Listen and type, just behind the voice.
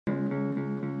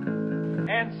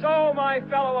And so, my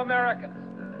fellow Americans,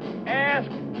 ask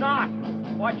not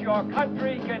what your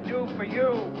country can do for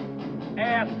you.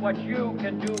 Ask what you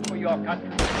can do for your country.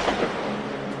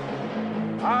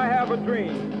 I have a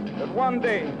dream that one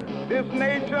day this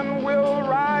nation will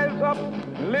rise up,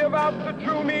 live out the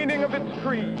true meaning of its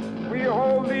creed. We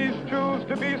hold these truths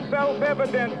to be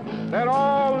self-evident, that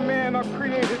all men are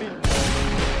created equal.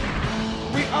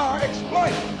 We are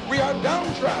exploited. We are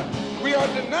downtrodden. We are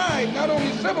denied not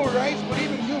only civil rights, but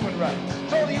even human rights.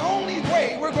 So the only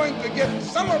way we're going to get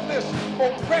some of this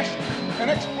oppression and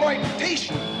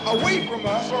exploitation away from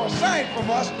us or aside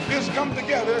from us is come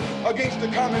together against the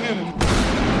common enemy.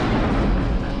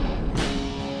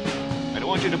 I don't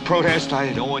want you to protest.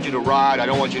 I don't want you to riot. I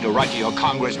don't want you to write to your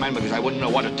congressman because I wouldn't know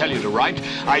what to tell you to write.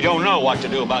 I don't know what to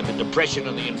do about the depression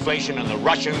and the inflation and the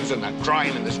Russians and the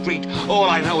crime in the street. All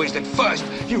I know is that first,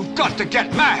 you've got to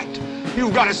get mad.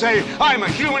 You've got to say, I'm a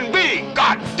human being.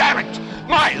 God damn it.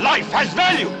 My life has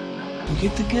value.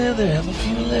 Get together, have a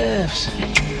few laughs.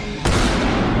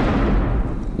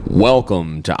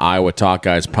 Welcome to Iowa Talk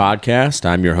Guys podcast.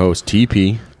 I'm your host,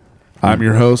 TP. I'm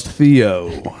your host, Theo.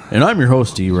 And I'm your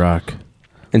host, D-Rock.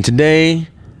 And today,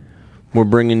 we're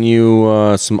bringing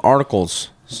you some articles.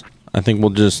 I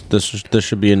think this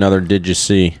should be another Did You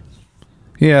See?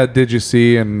 Yeah, Did You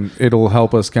See? And it'll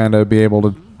help us kind of be able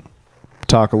to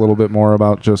talk a little bit more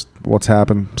about just what's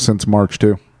happened since March,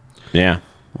 too. Yeah.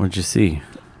 What'd you see?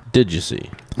 Did you see?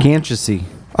 Can't you see?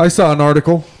 I saw an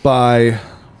article by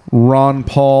Ron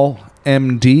Paul,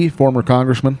 MD, former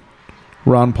congressman.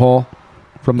 Ron Paul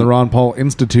from the Ron Paul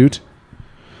Institute.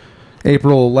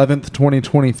 April 11th,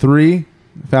 2023.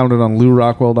 Found it on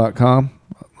LouRockwell.com.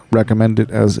 Recommend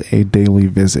it as a daily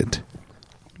visit.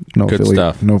 Good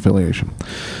stuff. No affiliation.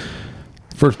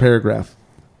 First paragraph.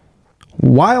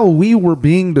 While we were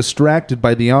being distracted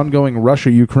by the ongoing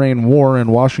Russia-Ukraine war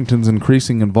and Washington's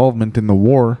increasing involvement in the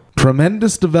war,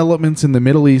 tremendous developments in the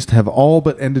Middle East have all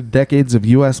but ended decades of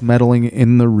U.S. meddling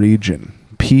in the region.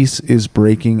 Peace is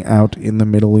breaking out in the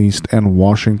Middle East, and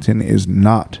Washington is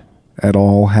not at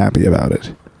all happy about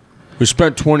it. We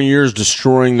spent 20 years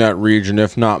destroying that region,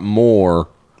 if not more.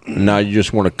 And now you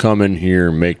just want to come in here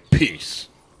and make peace.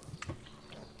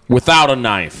 Without a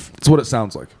knife. That's what it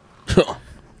sounds like.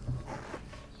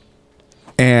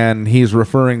 And he's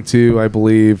referring to, I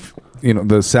believe,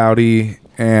 the Saudi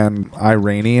and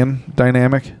Iranian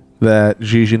dynamic that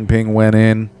Xi Jinping went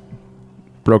in,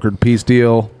 brokered peace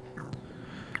deal.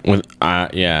 With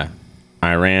Iran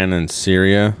and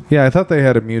Syria. Yeah, I thought they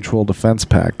had a mutual defense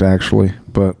pact, actually.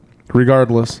 But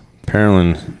regardless.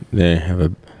 Apparently, they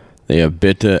have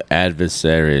bitter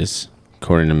adversaries,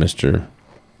 according to Mr.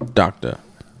 Dr.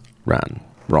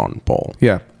 Ron Paul.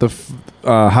 Yeah, the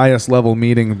highest level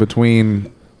meeting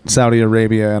between Saudi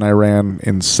Arabia and Iran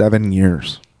in 7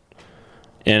 years.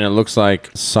 And it looks like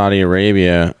Saudi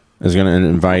Arabia is going to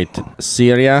invite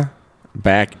Syria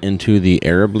back into the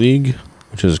Arab League,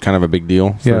 which is kind of a big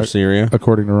deal for Syria.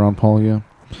 According to Ron Paul, yeah.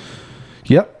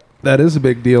 Yep, that is a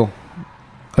big deal.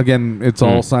 Again, it's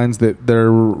all signs that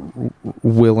they're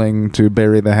willing to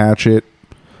bury the hatchet,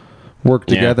 work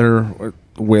together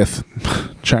with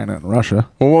China and Russia.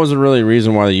 Well, what was the really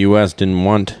reason why the U.S. didn't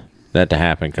want that to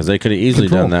happen? Because they could have easily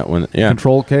done that when... Yeah.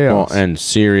 Control chaos. Well, and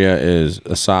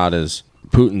Assad is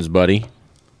Putin's buddy.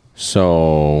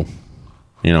 So,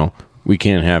 we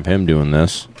can't have him doing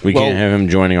this. We can't have him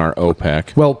joining our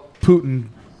OPEC. Well, Putin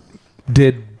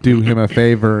did do him a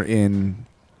favor in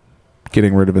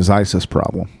getting rid of his ISIS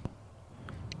problem.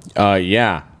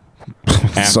 Yeah.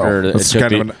 After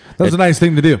that's a nice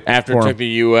thing to do. After it took the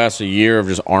U.S. a year of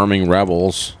just arming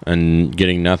rebels and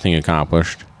getting nothing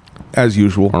accomplished. As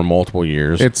usual. Or multiple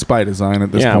years. It's by design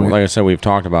at this point. Yeah, like I said, we've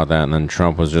talked about that, and then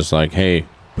Trump was just like, hey,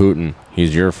 Putin,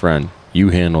 he's your friend. You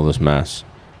handle this mess.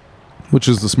 Which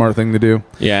is the smart thing to do.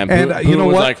 Yeah, and Putin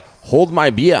was like, hold my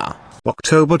beer.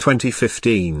 October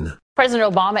 2015.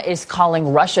 President Obama is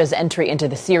calling Russia's entry into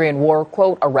the Syrian war,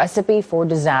 quote, a recipe for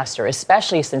disaster,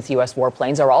 especially since U.S.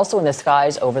 warplanes are also in the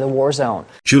skies over the war zone.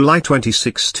 July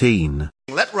 2016.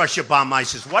 Let Russia bomb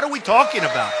ISIS. What are we talking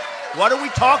about? What are we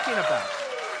talking about?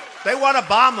 They want to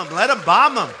bomb them. Let them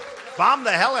bomb them. Bomb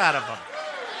the hell out of them.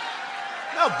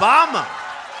 No, bomb them.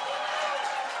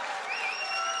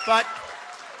 But,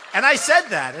 and I said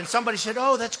that, and somebody said,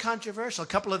 oh, that's controversial. A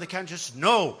couple of the countries said,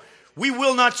 no. We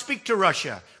will not speak to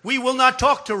Russia. We will not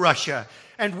talk to Russia.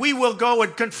 And we will go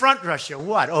and confront Russia.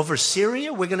 What, over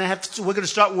Syria? We're going to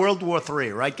start World War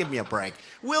III, right? Give me a break.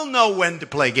 We'll know when to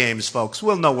play games, folks.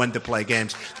 We'll know when to play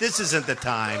games. This isn't the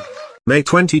time. May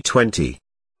 2020.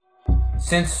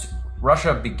 Since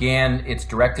Russia began its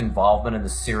direct involvement in the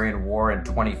Syrian war in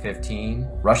 2015.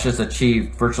 Russia's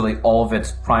achieved virtually all of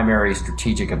its primary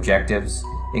strategic objectives,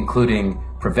 including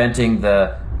preventing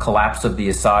the collapse of the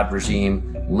Assad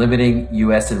regime, limiting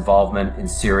U.S. involvement in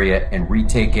Syria, and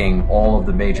retaking all of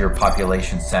the major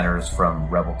population centers from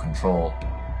rebel control.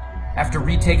 After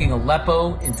retaking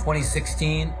Aleppo in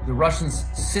 2016, the Russians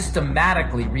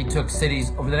systematically retook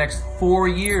cities over the next 4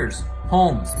 years.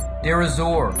 Homs, Deir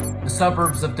ez-Zor, the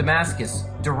suburbs of Damascus,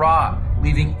 Daraa,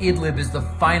 leaving Idlib as the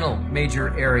final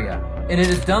major area. And it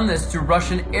has done this through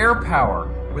Russian air power,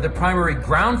 where the primary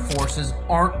ground forces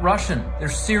aren't Russian. They're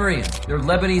Syrian, they're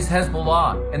Lebanese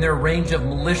Hezbollah, and they're a range of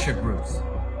militia groups.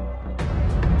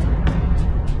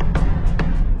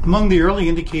 Among the early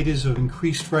indicators of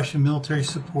increased Russian military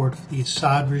support for the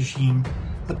Assad regime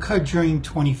occurred during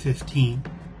 2015.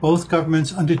 Both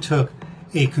governments undertook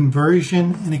a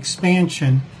conversion and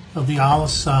expansion of the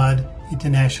Al-Assad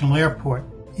International Airport.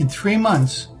 In 3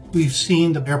 months, we've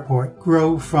seen the airport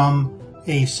grow from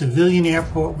a civilian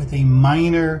airport with a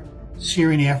minor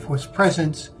Syrian Air Force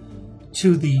presence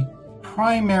to the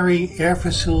primary air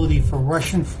facility for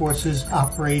Russian forces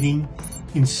operating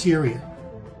in Syria.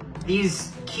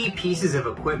 These key pieces of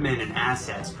equipment and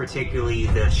assets, particularly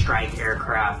the strike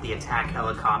aircraft, the attack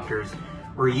helicopters,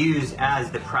 were used as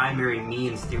the primary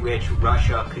means through which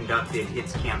Russia conducted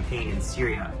its campaign in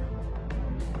Syria.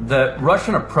 The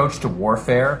Russian approach to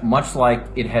warfare, much like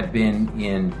it had been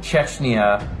in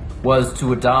Chechnya, was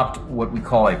to adopt what we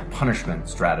call a punishment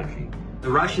strategy. The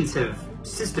Russians have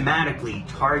systematically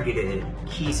targeted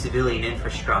key civilian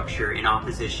infrastructure in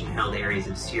opposition-held areas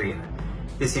of Syria.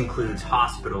 This includes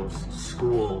hospitals,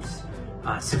 schools,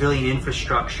 civilian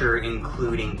infrastructure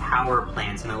including power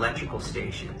plants and electrical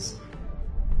stations.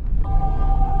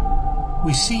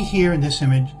 We see here in this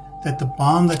image that the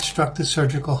bomb that struck the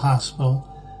surgical hospital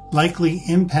likely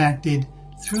impacted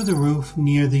through the roof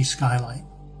near the skylight.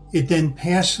 It then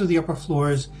passed through the upper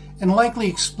floors and likely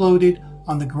exploded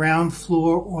on the ground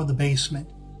floor or the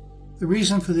basement. The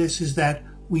reason for this is that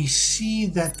we see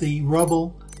that the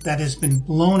rubble that has been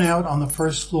blown out on the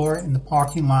first floor in the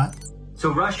parking lot.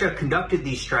 So Russia conducted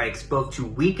these strikes both to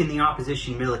weaken the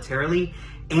opposition militarily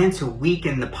and to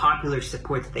weaken the popular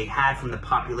support that they had from the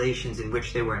populations in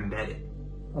which they were embedded.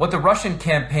 What the Russian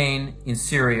campaign in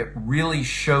Syria really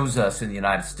shows us in the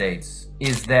United States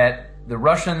is that the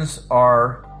Russians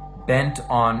are bent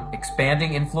on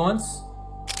expanding influence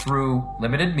through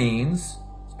limited means,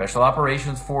 special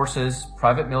operations forces,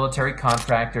 private military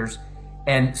contractors,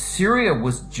 and Syria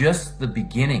was just the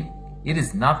beginning. It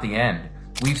is not the end.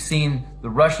 We've seen the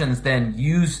Russians then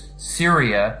use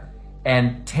Syria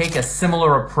and take a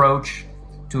similar approach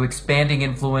to expanding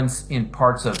influence in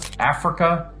parts of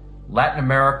Africa, Latin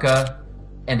America,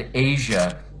 and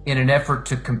Asia in an effort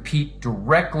to compete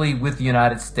directly with the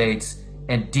United States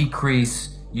and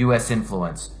decrease U.S.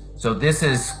 influence. So this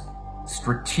is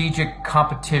strategic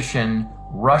competition,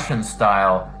 Russian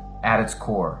style, at its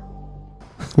core.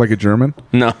 Like a German?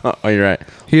 No, oh, you're right.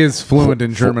 He is fluent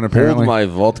in German, apparently. Hold my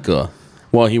vodka.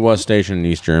 Well, he was stationed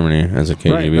in East Germany as a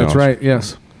KGB Right, that's officer. right,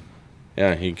 yes.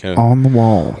 Yeah, he could. On the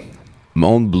wall.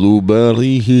 On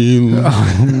Blueberry Hill.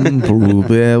 On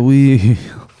Blueberry.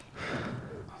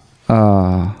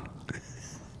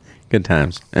 Good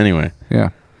times. Anyway. Yeah.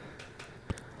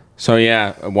 So,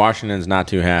 yeah, Washington's not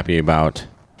too happy about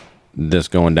this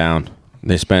going down.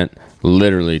 They spent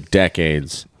literally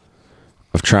decades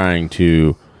of trying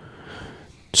to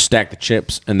stack the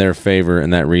chips in their favor in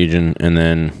that region, and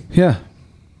then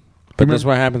But that's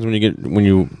what happens when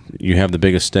you have the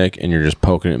biggest stick and you're just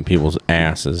poking it in people's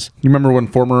asses. You remember when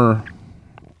former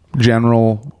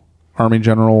Army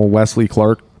General Wesley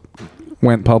Clark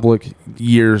went public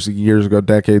years ago,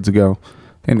 decades ago,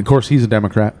 and of course he's a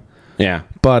Democrat. Yeah,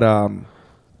 but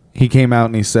he came out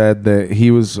and he said that he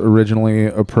was originally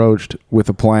approached with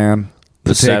a plan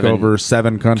to take over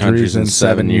 7 countries in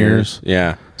 7 years.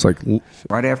 Yeah. It's like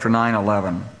right after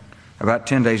 9/11, about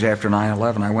 10 days after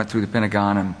 9/11, I went through the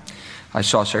Pentagon and I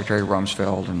saw Secretary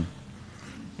Rumsfeld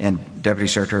and Deputy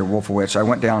Secretary Wolfowitz. I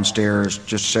went downstairs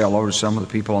just to say hello to some of the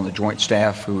people on the Joint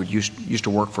Staff who used to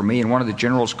work for me, and one of the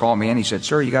generals called me in. He said,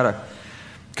 "Sir, you got to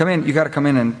come in. You got to come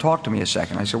in and talk to me a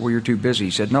second." I said, "Well, you're too busy."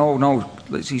 He said, "No."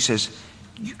 He says,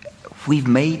 "We've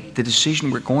made the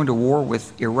decision. We're going to war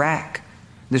with Iraq."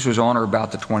 This was on or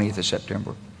about the 20th of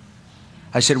September.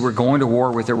 I said, "We're going to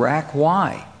war with Iraq.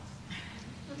 Why?"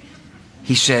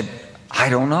 He said, "I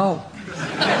don't know."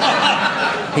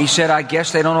 He said, "I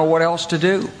guess they don't know what else to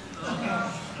do."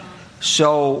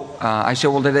 So I said,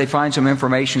 "Well, did they find some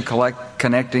information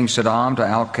connecting Saddam to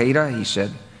Al-Qaeda?" He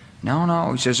said,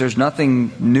 No. He says, "There's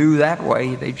nothing new that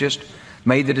way.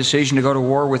 made the decision to go to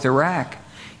war with Iraq.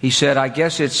 He said, I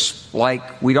guess it's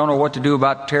like we don't know what to do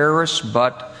about terrorists,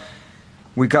 but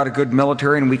we've got a good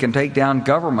military and we can take down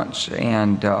governments.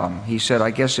 And he said,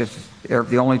 I guess if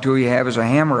the only tool you have is a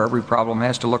hammer, every problem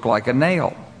has to look like a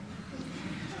nail.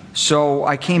 So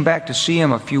I came back to see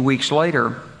him a few weeks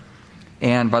later,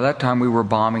 and by that time we were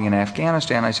bombing in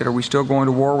Afghanistan. I said, are we still going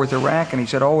to war with Iraq? And he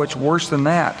said, oh, it's worse than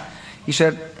that. He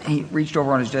said, he reached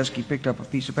over on his desk, he picked up a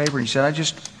piece of paper, and he said,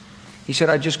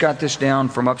 I just got this down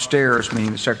from upstairs,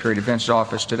 meaning the Secretary of Defense's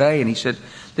office today, and he said,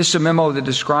 this is a memo that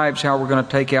describes how we're going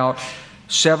to take out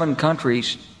 7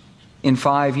 countries in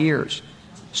 5 years,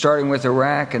 starting with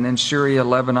Iraq and then Syria,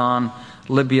 Lebanon,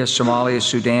 Libya, Somalia,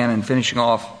 Sudan, and finishing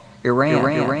off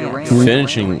Iran.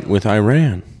 Finishing with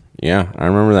Iran. Yeah, I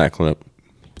remember that clip.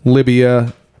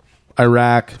 Libya,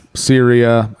 Iraq,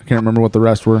 Syria. I can't remember what the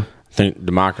rest were. I think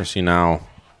Democracy Now!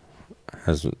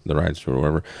 Has the rights to it or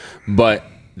whatever. But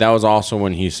that was also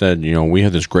when he said, we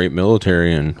have this great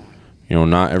military and,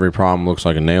 not every problem looks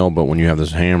like a nail, but when you have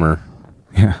this hammer.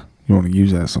 Yeah, you want to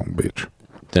use that son of a bitch.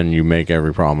 Then you make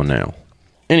every problem a nail.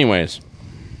 Anyways.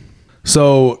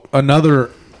 So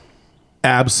another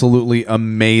absolutely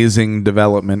amazing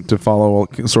development to follow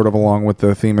sort of along with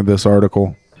the theme of this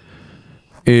article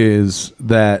is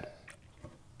that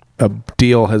a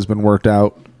deal has been worked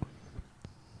out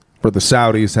where the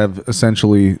Saudis have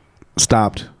essentially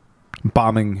stopped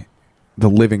bombing the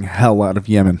living hell out of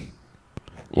Yemen.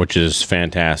 Which is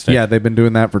fantastic. Yeah, they've been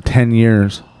doing that for 10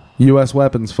 years. U.S.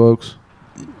 weapons, folks.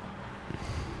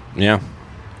 Yeah.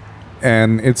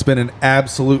 And it's been an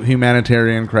absolute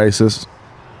humanitarian crisis.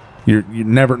 You're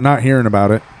never not hearing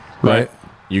about it, right? But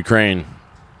Ukraine.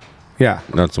 Yeah.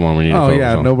 That's the one we need to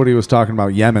focus on. Nobody was talking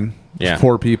about Yemen. Yeah.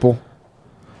 Poor people.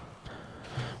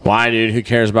 Why, dude? Who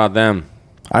cares about them?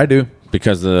 I do.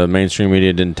 Because the mainstream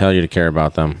media didn't tell you to care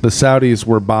about them. The Saudis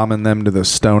were bombing them to the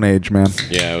Stone Age, man.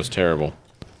 Yeah, it was terrible.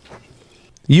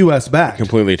 U.S. backed.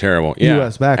 Completely terrible. Yeah,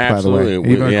 U.S. backed, absolutely. by the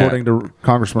way. Even according to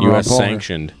Congressman Ron Paul. U.S.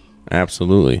 sanctioned.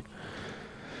 Absolutely.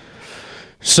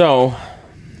 So,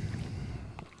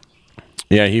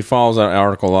 yeah, he follows that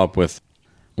article up with,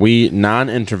 we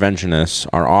non-interventionists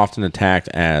are often attacked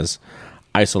as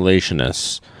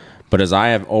isolationists. But as I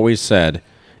have always said,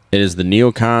 it is the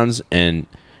neocons and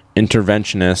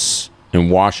interventionists in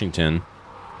Washington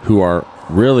who are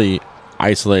really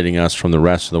isolating us from the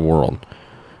rest of the world.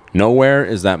 Nowhere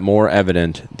is that more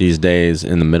evident these days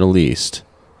in the Middle East.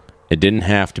 It didn't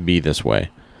have to be this way.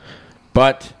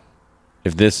 But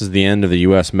if this is the end of the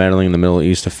U.S. meddling in the Middle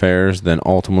East affairs, then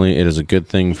ultimately it is a good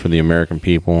thing for the American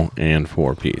people and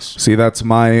for peace. See, that's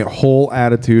my whole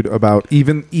attitude about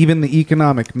even the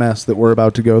economic mess that we're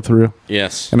about to go through.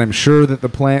 Yes. And I'm sure that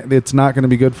it's not going to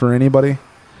be good for anybody.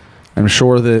 I'm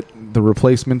sure that the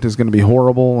replacement is going to be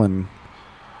horrible and,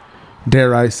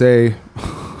 dare I say,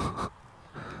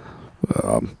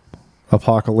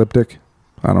 apocalyptic.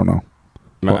 I don't know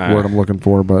what word I'm looking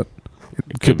for, but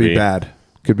it could be bad.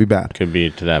 Could be bad. Could be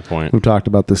to that point. We've talked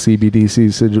about the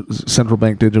CBDC, central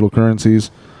bank digital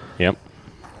currencies. Yep.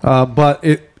 But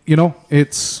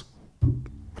it's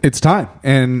time,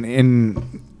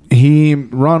 and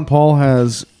Ron Paul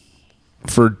has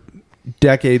for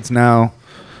decades now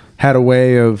had a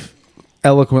way of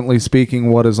eloquently speaking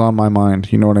what is on my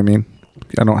mind. You know what I mean?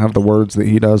 I don't have the words that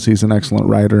he does. He's an excellent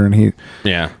writer, and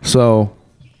yeah. So,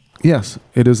 yes,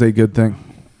 it is a good thing.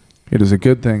 It is a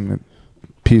good thing that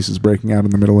peace is breaking out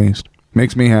in the Middle East.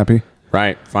 Makes me happy.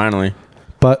 Right, finally.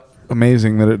 But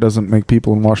amazing that it doesn't make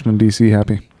people in Washington, D.C.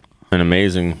 happy. And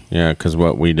amazing, yeah, because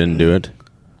we didn't do it.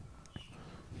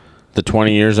 The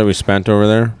 20 years that we spent over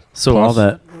there. So all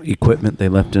that equipment they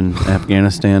left in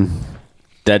Afghanistan.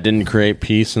 That didn't create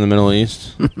peace in the Middle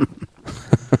East.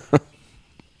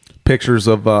 Pictures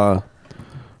of,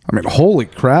 holy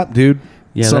crap, dude.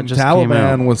 Yeah, some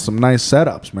Taliban with some nice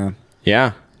setups, man.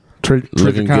 Yeah.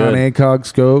 Looking good. ACOG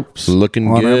scopes. Looking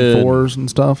on good. M4s and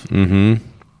stuff.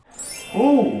 Mm-hmm.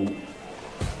 Ooh.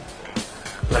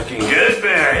 Looking good,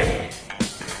 Barry.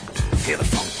 Feel the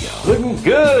funk, yo. Looking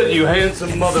good, you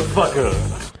handsome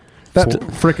motherfucker. That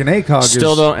freaking ACOG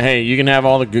still don't. Hey, you can have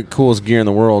all the coolest gear in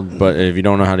the world, but if you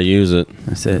don't know how to use it,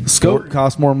 that's it. Scope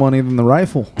costs more money than the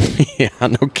rifle. Yeah,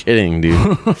 no kidding,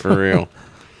 dude. For real.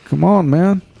 Come on,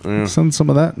 man. Yeah. Send some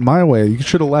of that my way. You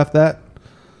should have left that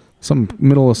some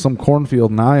middle of some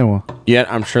cornfield in Iowa. Yet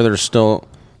I'm sure there's still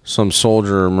some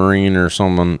soldier or Marine or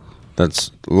someone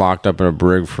that's locked up in a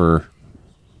brig for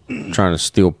trying to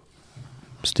steal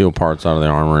parts out of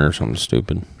their armory or something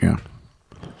stupid. Yeah.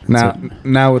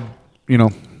 Now would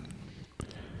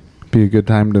be a good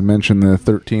time to mention the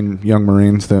 13 young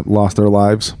Marines that lost their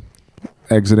lives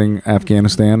exiting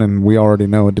Afghanistan, and we already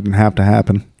know it didn't have to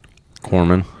happen.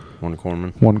 One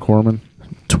Corpsman.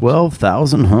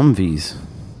 12,000 Humvees.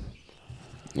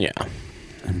 Yeah.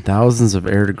 And thousands of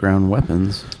air-to-ground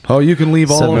weapons. Oh, you can leave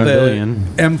all 7 of the billion.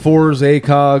 M4s,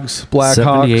 ACOGs, Blackhawks.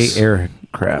 78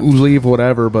 aircraft. Leave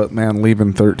whatever, but man,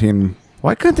 leaving 13.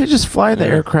 Why couldn't they just fly the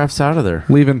aircrafts out of there?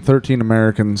 Leaving 13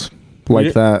 Americans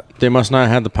like that. They must not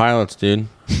have had the pilots, dude.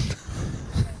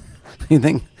 You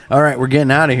think, all right, we're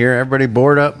getting out of here. Everybody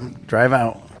board up, drive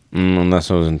out. Unless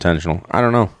it was intentional. I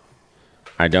don't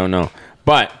know.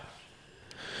 But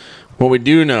what we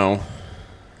do know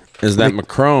is that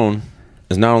Macron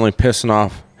is not only pissing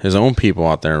off his own people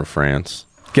out there in France.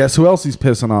 Guess who else he's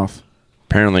pissing off?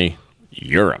 Apparently,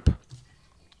 Europe.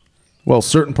 Well,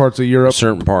 certain parts of Europe.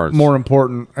 Certain parts. More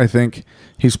important, I think,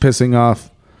 he's pissing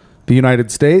off the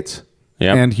United States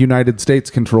and United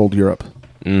States-controlled Europe.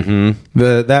 Mm-hmm.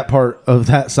 That part of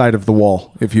that side of the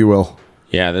wall, if you will.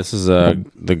 Yeah, this is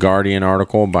the Guardian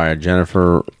article by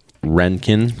Jennifer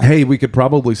Renkin. Hey, we could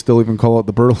probably still even call it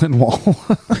the Berlin Wall.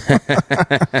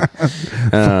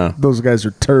 Those guys are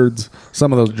turds.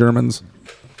 Some of those Germans.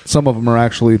 Some of them are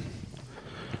actually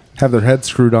have their heads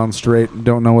screwed on straight and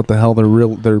don't know what the hell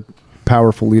their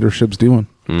powerful leadership's doing.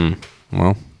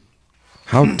 Well,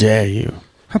 how dare you?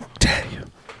 How dare you?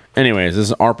 Anyways, this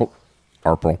is April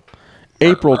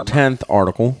 10th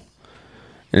article.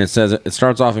 And it says, it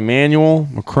starts off, Emmanuel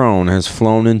Macron has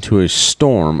flown into a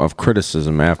storm of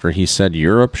criticism after he said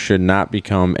Europe should not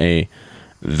become a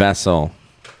vassal,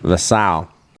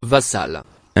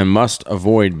 and must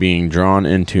avoid being drawn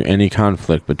into any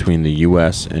conflict between the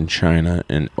U.S. and China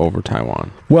and over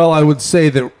Taiwan. Well, I would say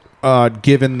that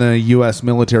given the U.S.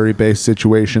 military base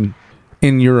situation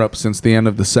in Europe since the end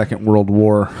of the Second World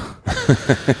War,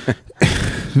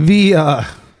 the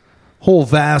whole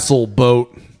vassal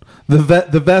boat,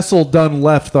 the vessel done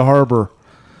left the harbor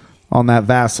on that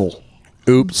vassal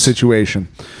situation.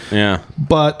 Yeah.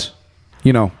 But,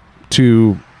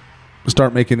 to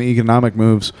start making the economic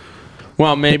moves.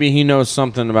 Well, maybe he knows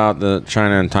something about the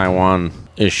China and Taiwan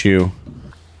issue,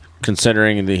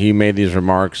 considering that he made these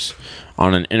remarks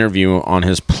on an interview on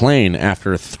his plane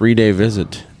after a 3-day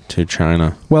visit to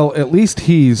China. Well, at least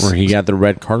where he got the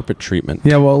red carpet treatment.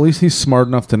 Yeah, well, at least he's smart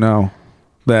enough to know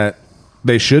that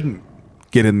they shouldn't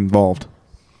get involved.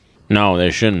 No,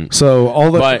 they shouldn't.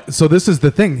 So so this is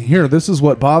the thing here. This is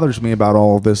what bothers me about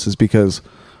all of this is because,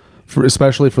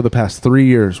 especially for the past 3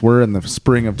 years, we're in the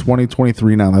spring of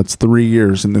 2023 now. That's 3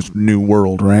 years in this new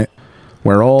world, right?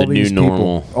 Where all these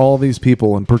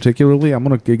people, and particularly, I'm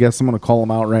gonna call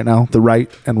them out right now, the right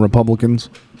and Republicans.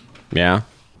 Yeah.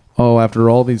 Oh, after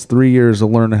all these 3 years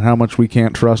of learning how much we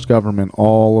can't trust government,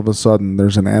 all of a sudden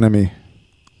there's an enemy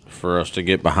for us to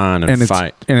get behind and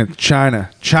fight. And it's China.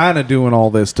 China doing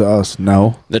all this to us.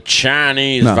 No. The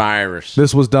Chinese virus.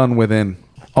 This was done within.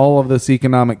 All of this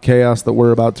economic chaos that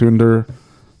we're about to endure,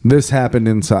 this happened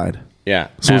inside. Yeah.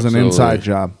 This was an inside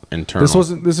job. Internal.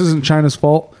 This isn't China's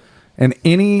fault. And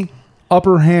any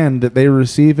upper hand that they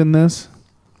receive in this,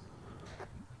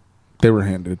 they were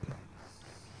handed.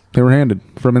 They were handed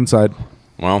from inside.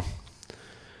 Well,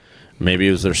 maybe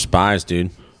it was their spies,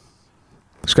 dude.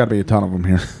 There's got to be a ton of them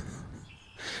here.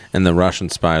 And the Russian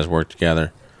spies work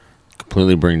together,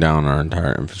 completely bring down our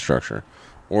entire infrastructure.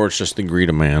 Or it's just the greed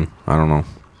of man. I don't know.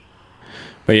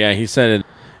 But yeah, he said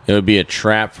it would be a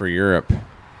trap for Europe.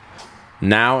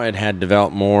 Now it had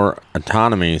developed more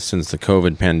autonomy since the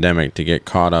COVID pandemic to get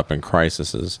caught up in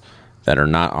crises that are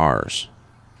not ours.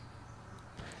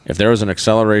 If there was an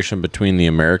acceleration between the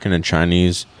American and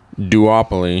Chinese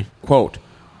duopoly, quote,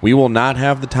 we will not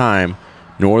have the time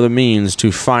nor the means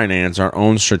to finance our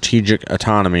own strategic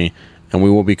autonomy, and we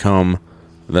will become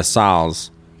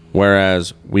vassals,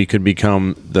 whereas we could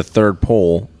become the third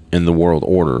pole in the world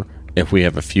order if we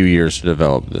have a few years to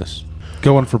develop this.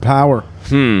 Going for power.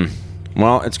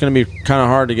 Well, it's going to be kind of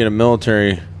hard to get a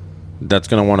military that's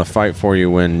going to want to fight for you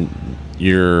when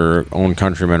your own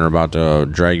countrymen are about to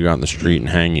drag you out in the street and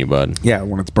hang you, bud. Yeah,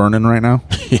 when it's burning right now.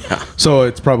 Yeah. So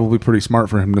it's probably pretty smart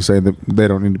for him to say that they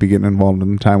don't need to be getting involved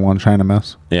in the Taiwan-China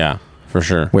mess. Yeah, for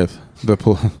sure. With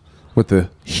the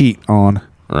heat on.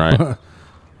 Right.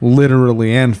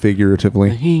 Literally and figuratively.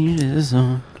 The heat is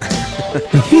on.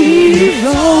 The heat is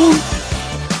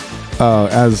on.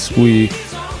 As we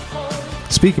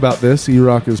speak about this,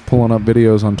 E-Rock is pulling up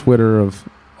videos on Twitter of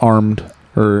armed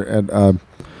or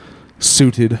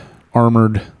suited,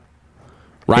 armored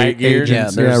riot geared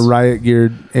agents. Yeah, riot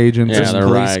geared agents. Yeah, they're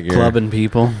riot geared. Clubbing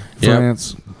people.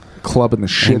 France clubbing the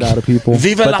shit out of people.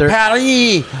 Viva la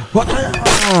Paris!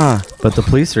 But the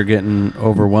police are getting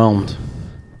overwhelmed.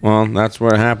 Well, that's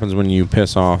what happens when you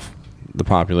piss off the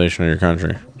population of your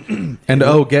country. And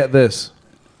get this.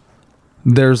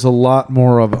 There's a lot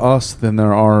more of us than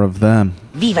there are of them.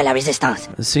 Viva la resistance.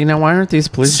 See, now why aren't these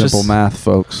police Simple just... math,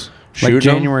 folks. Like Shoot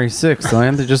 'em? January 6th, why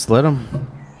didn't they just let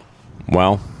them?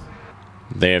 Well,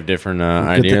 they have different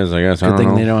ideas, I guess. I Good don't thing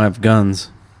know. they don't have guns.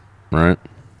 Right.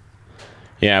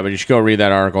 Yeah, but you should go read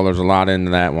that article. There's a lot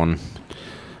into that one.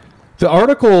 The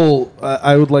article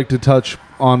I would like to touch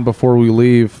on before we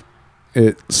leave,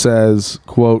 it says,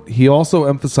 quote, he also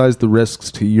emphasized the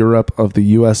risks to Europe of the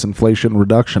U.S. Inflation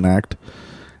Reduction Act,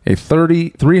 a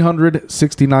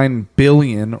 369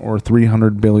 billion or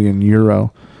 300 billion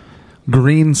euro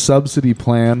green subsidy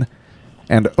plan,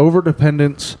 and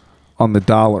overdependence on the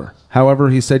dollar. However,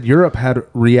 he said Europe had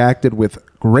reacted with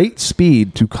great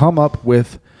speed to come up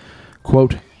with,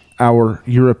 quote, our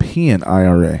European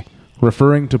IRA,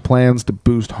 referring to plans to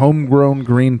boost homegrown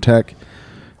green tech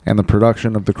and the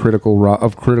production of the critical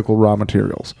raw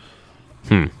materials.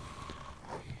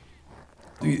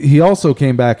 He also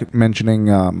came back mentioning,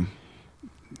 not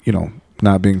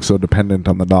being so dependent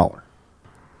on the dollar.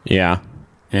 Yeah.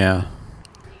 Yeah.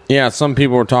 Yeah, some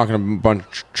people were talking a bunch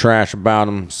of trash about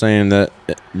him, saying that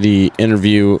the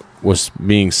interview was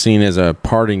being seen as a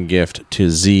parting gift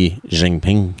to Xi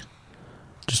Jinping.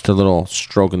 Just a little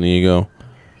stroke in the ego.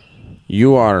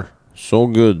 You are so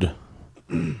good.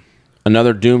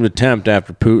 Another doomed attempt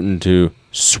after Putin to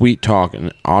sweet-talk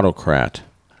an autocrat,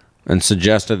 and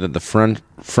suggested that the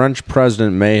French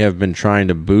president may have been trying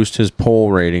to boost his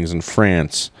poll ratings in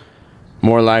France.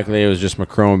 More likely, it was just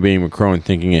Macron being Macron,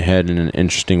 thinking ahead in an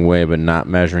interesting way, but not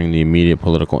measuring the immediate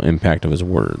political impact of his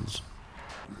words.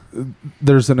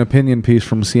 There's an opinion piece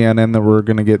from CNN that we're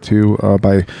going to get to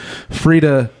by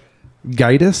Frida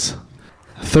Gaidis,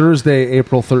 Thursday,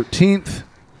 April 13th,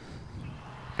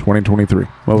 2023.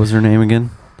 What was her name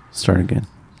again? Start again.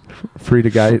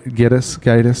 Frida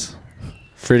Gaidis.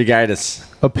 Frida Gaidis.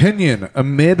 Opinion.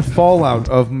 Amid fallout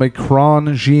of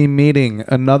Macron-Xi meeting,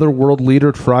 another world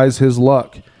leader tries his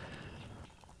luck.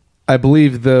 I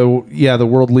believe the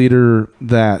world leader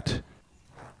that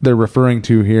they're referring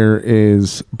to here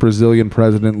is Brazilian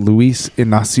President Luiz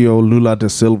Inácio Lula da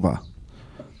Silva,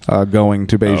 going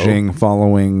to Beijing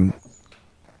following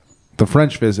the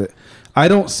French visit. I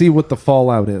don't see what the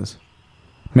fallout is.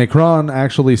 Macron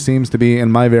actually seems to be,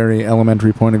 in my very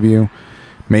elementary point of view,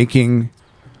 making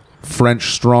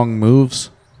French strong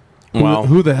moves. Well,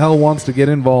 who the hell wants to get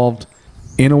involved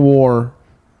in a war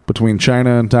between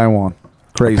China and Taiwan?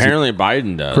 Crazy. Apparently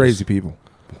Biden does. Crazy people.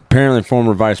 Apparently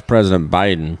former Vice President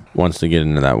Biden wants to get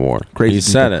into that war. Crazy he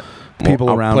said it. People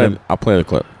around him. I'll play the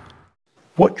clip.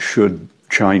 What should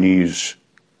Chinese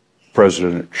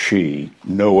President Xi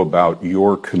know about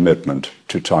your commitment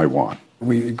to Taiwan?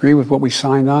 We agree with what we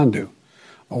signed on to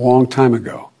a long time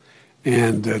ago.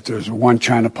 And that there's a one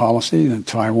China policy, that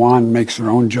Taiwan makes their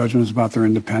own judgments about their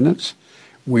independence.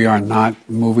 We are not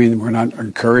we're not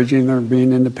encouraging their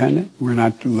being independent.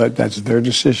 That's their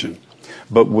decision.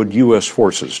 But would U.S.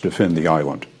 forces defend the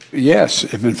island? Yes,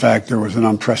 if in fact there was an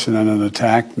unprecedented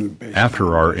attack.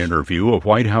 After our interview, a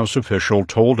White House official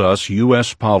told us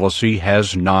U.S. policy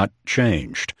has not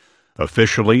changed.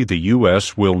 Officially, the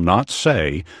U.S. will not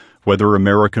say whether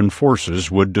American forces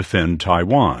would defend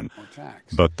Taiwan.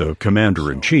 But the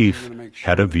commander-in-chief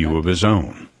had a view of his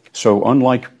own. So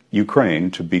unlike Ukraine,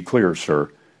 to be clear,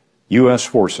 sir, U.S.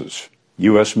 forces,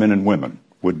 U.S. men and women,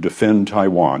 would defend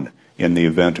Taiwan in the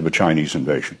event of a Chinese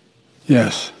invasion?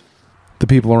 Yes. The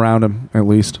people around him, at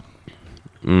least.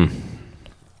 Who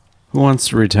wants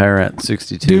to retire at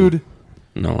 62? Dude.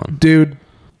 No one. Dude,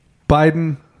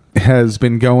 Biden has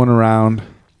been going around.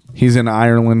 He's in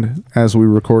Ireland as we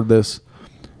record this.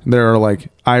 There are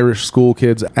like Irish school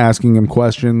kids asking him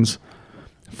questions.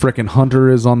 Frickin'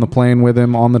 Hunter is on the plane with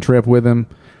him, on the trip with him.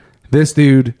 This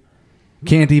dude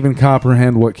can't even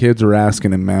comprehend what kids are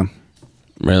asking him, man.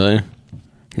 Really?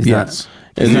 Yes.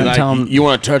 Is he like, you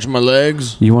want to touch my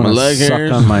legs? You want my to leg suck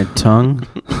hairs? on my tongue?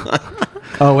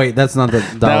 Oh, wait, that's not the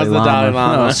Dalai That was the Lama. Dalai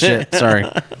Lama. Oh, shit,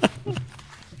 sorry.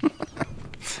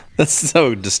 That's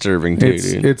so disturbing, too,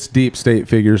 dude. It's deep state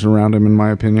figures around him, in my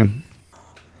opinion.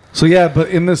 So, yeah, but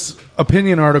in this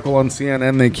opinion article on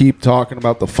CNN, they keep talking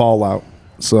about the fallout.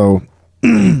 So,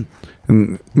 and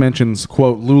mentions,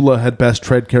 quote, Lula had best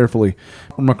tread carefully.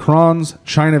 Macron's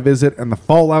China visit and the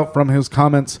fallout from his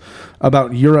comments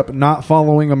about Europe not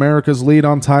following America's lead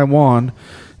on Taiwan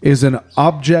is an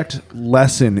object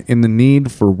lesson in the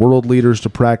need for world leaders to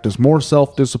practice more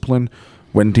self-discipline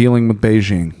when dealing with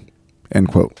Beijing, end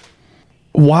quote.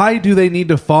 Why do they need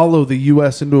to follow the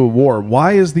U.S. into a war?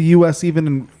 Why is the U.S.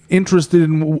 even interested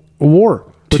in a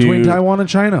war? between Taiwan and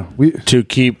China. To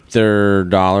keep their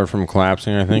dollar from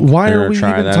collapsing, I think. Why They're are we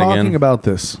gonna try even that talking again. about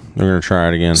this? They're going to try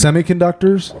it again.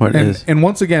 Semiconductors? What is? And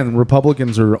once again,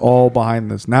 Republicans are all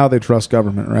behind this. Now they trust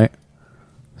government, right?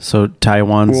 So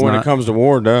Taiwan's Well, when not, it comes to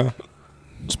war, duh.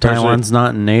 Taiwan's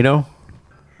not in NATO?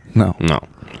 No. No.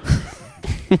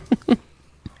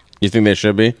 You think they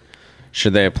should be?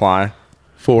 Should they apply?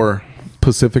 For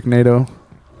Pacific NATO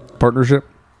partnership?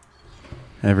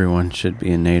 Everyone should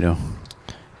be in NATO.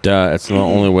 Duh, it's the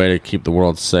only way to keep the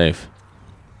world safe.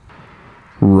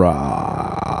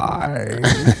 Right.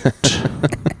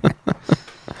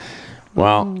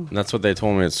 Well, that's what they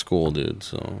told me at school, dude.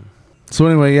 So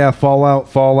anyway, yeah, fallout.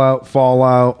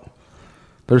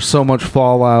 There's so much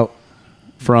fallout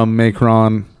from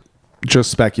Macron.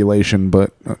 Just speculation,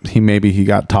 but maybe he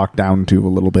got talked down to a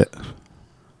little bit.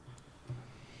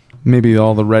 Maybe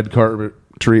all the red carpet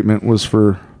treatment was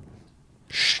for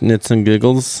schnitz and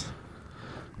giggles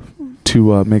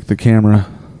to make the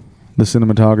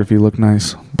cinematography look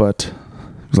nice. But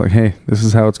it was like, hey, this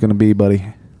is how it's going to be, buddy.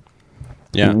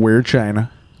 Yeah. We're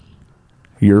China.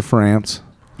 You're France.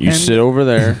 You And sit over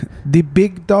there. The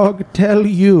big dog tell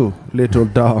you, little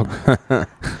dog.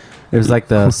 It was like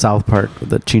the South Park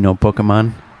with the Chino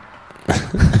Pokemon.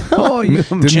 Oh, you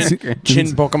Chin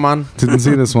Pokemon. Didn't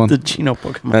see this one. The Chino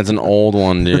Pokemon. That's an old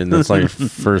one, dude. That's like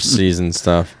first season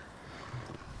stuff.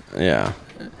 Yeah.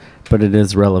 But it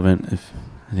is relevant if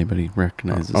anybody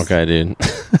recognizes. Okay, dude.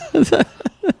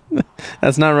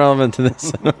 That's not relevant to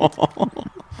this at all.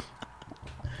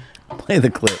 Play the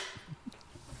clip.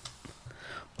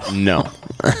 No.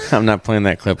 I'm not playing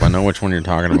that clip. I know which one you're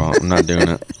talking about. I'm not doing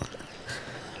it.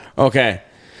 Okay.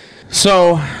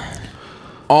 So,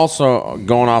 also,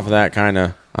 going off of that kind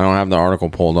of, I don't have the article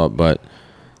pulled up, but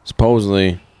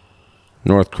supposedly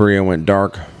North Korea went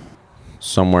dark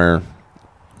somewhere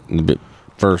in the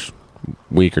first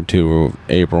week or two of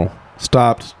April.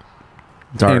 Stopped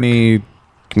Dark. any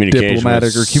Communication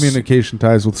diplomatic or with communication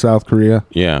ties with South Korea.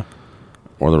 Yeah.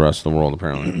 Or the rest of the world,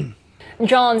 apparently.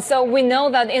 John, so we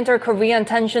know that inter-Korean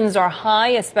tensions are high,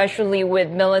 especially with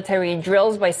military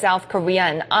drills by South Korea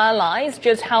and allies.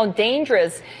 Just how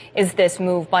dangerous is this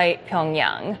move by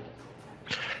Pyongyang?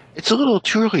 It's a little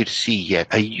too early to see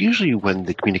yet. Usually when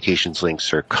the communications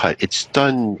links are cut, it's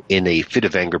done in a fit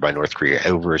of anger by North Korea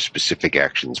over specific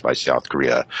actions by South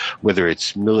Korea, whether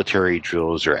it's military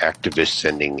drills or activists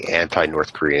sending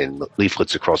anti-North Korean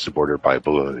leaflets across the border by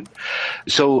balloon.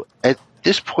 So at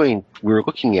this point, we're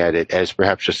looking at it as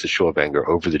perhaps just a show of anger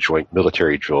over the joint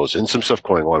military drills and some stuff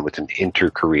going on with an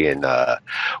inter-Korean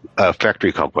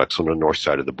factory complex on the north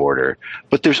side of the border.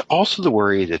 But there's also the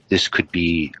worry that this could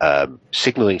be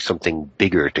signaling something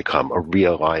bigger to come, a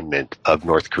realignment of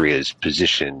North Korea's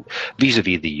position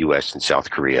vis-a-vis the U.S. and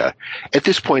South Korea. At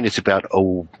this point, it's about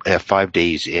 5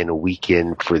 days in, a week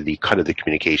in for the cut of the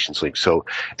communications link. So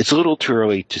it's a little too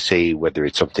early to say whether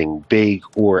it's something big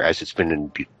or, as it's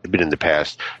been in the past,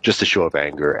 just a show of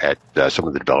anger at some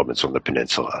of the developments on the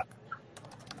peninsula.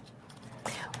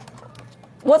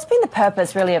 What's been the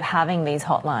purpose, really, of having these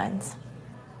hotlines?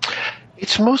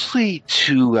 It's mostly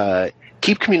to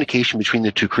keep communication between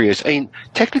the two Koreas. I mean,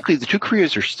 technically, the two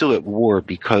Koreas are still at war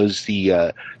because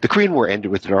the Korean War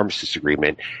ended with an armistice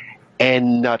agreement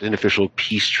and not an official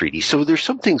peace treaty. So there's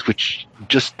some things which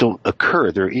just don't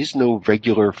occur. There is no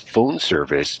regular phone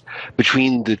service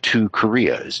between the two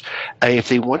Koreas. If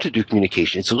they want to do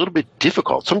communication, it's a little bit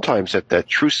difficult. Sometimes at that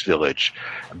truce village,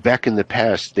 back in the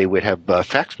past, they would have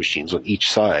fax machines on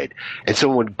each side, and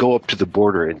someone would go up to the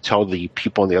border and tell the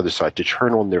people on the other side to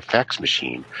turn on their fax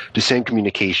machine to send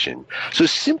communication. So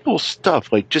simple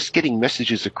stuff like just getting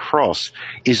messages across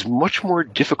is much more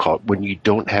difficult when you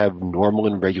don't have normal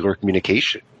and regular communication.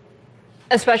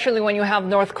 Especially when you have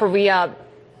North Korea,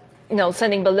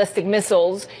 sending ballistic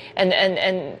missiles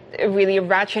and really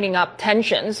ratcheting up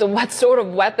tensions. So what sort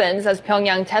of weapons has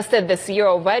Pyongyang tested this year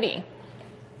already?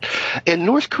 And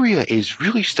North Korea is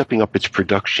really stepping up its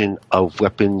production of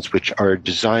weapons which are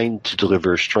designed to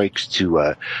deliver strikes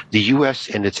to the U.S.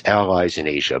 and its allies in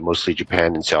Asia, mostly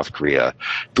Japan and South Korea.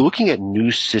 They're looking at new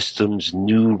systems,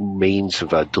 new means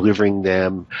of delivering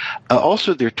them.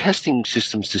 Also, they're testing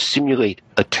systems to simulate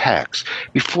attacks.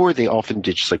 Before, they often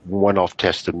did just like one-off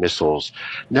tests of missiles.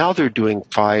 Now they're doing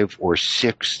 5 or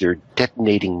 6. They're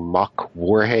detonating mock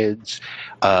warheads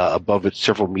above it,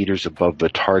 several meters above the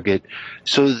target.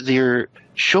 So they're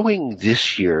showing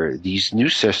this year these new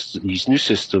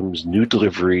systems, new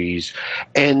deliveries,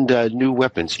 and new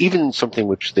weapons. Even something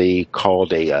which they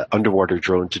called a underwater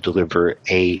drone to deliver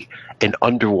an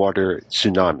underwater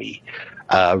tsunami,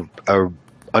 a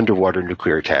underwater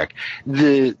nuclear attack.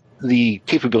 The the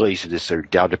capabilities of this are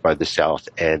doubted by the South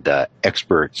and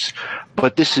experts,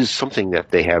 but this is something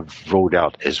that they have rolled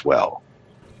out as well.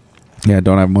 Yeah,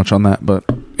 don't have much on that, but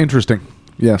interesting.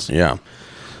 Yes. Yeah.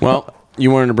 Well,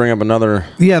 you wanted to bring up another.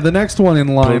 Yeah, the next one in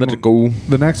line.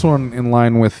 The next one in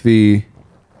line with the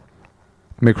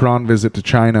Macron visit to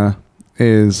China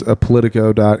is a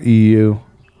Politico.eu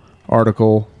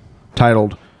article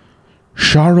titled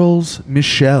 "Charles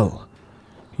Michel: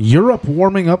 Europe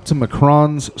warming up to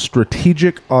Macron's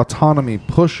strategic autonomy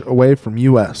push away from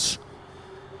U.S."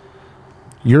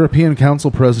 European Council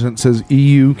President says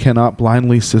EU cannot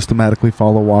blindly systematically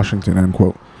follow Washington, end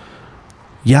quote.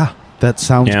 Yeah, that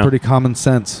sounds pretty common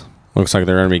sense. Looks like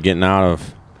they're going to be getting out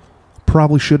of...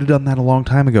 Probably should have done that a long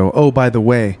time ago. Oh, by the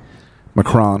way,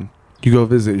 Macron, you go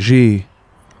visit Xi.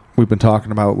 We've been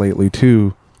talking about lately,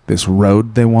 too, this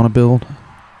road they want to build.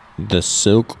 The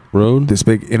Silk Road? This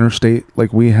big interstate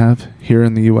like we have here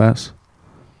in the U.S.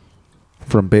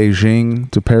 From Beijing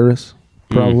to Paris,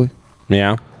 probably.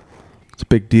 Yeah. It's a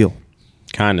big deal.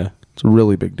 Kinda. It's a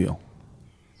really big deal.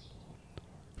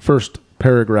 First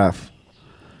paragraph.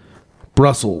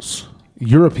 Brussels.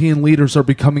 European leaders are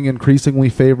becoming increasingly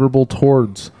favorable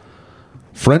towards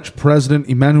French President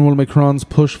Emmanuel Macron's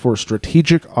push for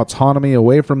strategic autonomy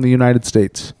away from the United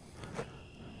States.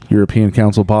 European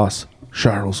Council boss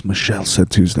Charles Michel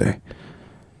said Tuesday.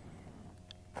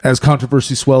 As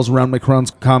controversy swells around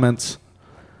Macron's comments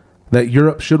that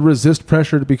Europe should resist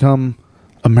pressure to become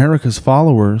America's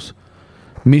followers,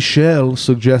 Michel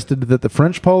suggested that the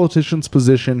French politician's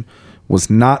position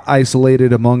was not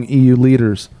isolated among EU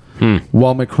leaders.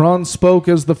 While Macron spoke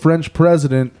as the French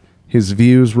president, his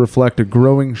views reflect a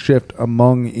growing shift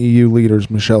among EU leaders,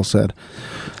 Michel said.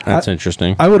 That's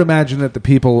interesting. I would imagine that the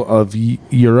people of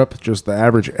Europe, just the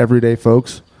average everyday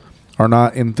folks, are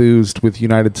not enthused with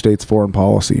United States foreign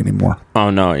policy anymore. Oh,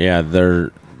 no, yeah.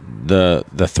 The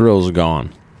thrill's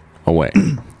gone away.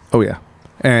 Oh, yeah.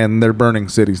 And they're burning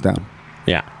cities down.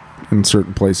 Yeah. In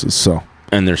certain places, so.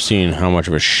 And they're seeing how much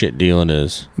of a shit deal it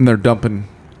is. And they're dumping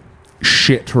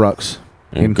shit trucks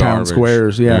And in town garbage.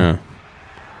 squares, yeah.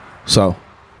 So,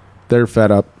 they're fed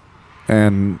up.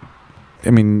 And, I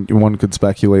mean, one could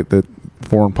speculate that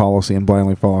foreign policy and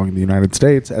blindly following the United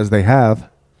States, as they have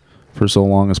for so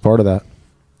long, is part of that.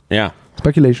 Yeah.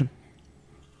 Speculation.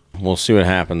 We'll see what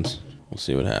happens.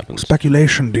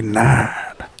 Speculation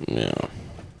denied. Yeah.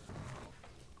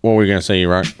 What were you going to say,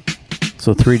 Rock?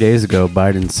 So 3 days ago,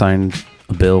 Biden signed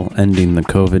a bill ending the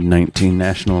COVID-19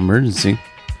 national emergency.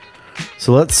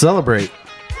 So let's celebrate.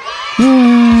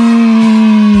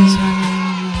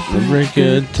 Celebrate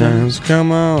good times.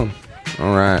 Come on.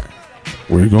 All right.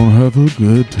 We're going to have a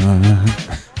good time.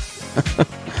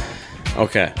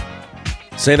 Okay.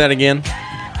 Say that again.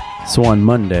 So on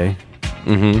Monday.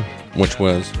 Which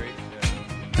was?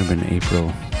 Have been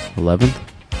April 11th?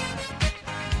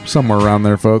 Somewhere around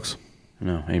there, folks.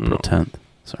 No, April 10th.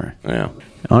 Sorry. Yeah.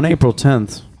 On April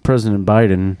 10th, President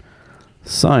Biden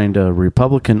signed a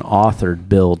Republican-authored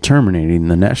bill terminating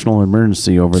the national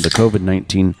emergency over the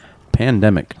COVID-19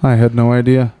 pandemic. I had no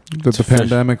idea that the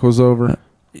pandemic was over.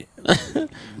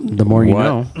 The more you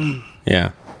know.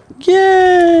 Yeah.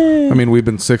 Yay! I mean, we've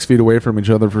been 6 feet away from each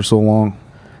other for so long.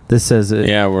 This says it.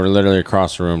 Yeah, we're literally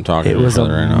across the room talking It to was each a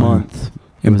other right now. month.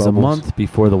 It In was a bubbles. month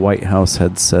before the White House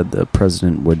had said the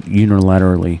president would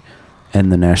unilaterally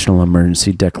end the national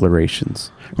emergency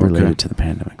declarations related to the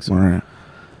pandemic. So, All right.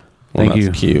 Well, thank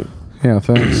that's you. cute. Yeah,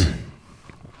 thanks.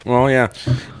 Well, yeah.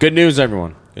 Good news,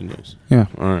 everyone. Good news. Yeah.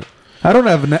 All right. I don't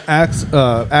have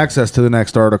access to the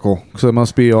next article, because it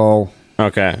must be all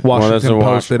Okay. Washington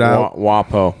posted out.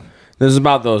 WAPO. This is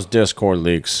about those Discord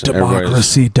leaks.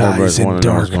 Democracy dies in wanting to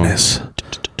know what's going on. darkness.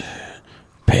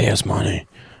 Pay us money.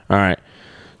 All right.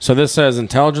 So this says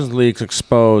intelligence leaks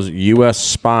expose U.S.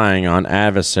 spying on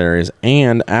adversaries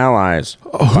and allies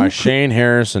by Shane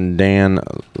Harris and Dan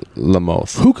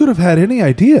Lamoth. Who could have had any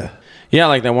idea? Yeah,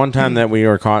 like that one time that we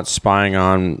were caught spying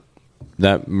on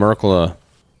that Merkel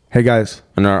Hey, guys.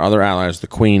 and our other allies, the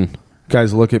Queen.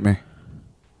 Guys, look at me.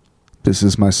 This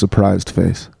is my surprised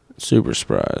face. Super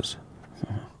surprised.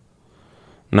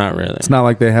 Not really. It's not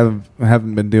like they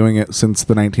haven't been doing it since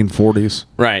the 1940s.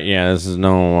 Right, yeah, this is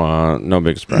no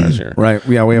big surprise here. Right,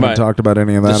 yeah, we haven't But talked about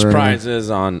any of that. The or surprise is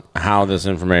on how this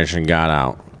information got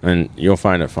out, and you'll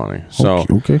find it funny. So,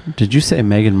 okay. Did you say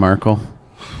Meghan Markle?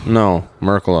 No,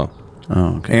 Merkel.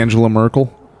 Oh, okay. Angela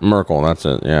Merkel? Merkel, that's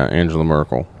it. Yeah, Angela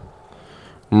Merkel.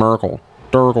 Merkel.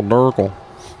 Durkle.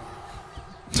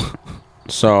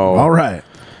 So, All right.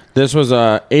 this was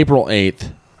April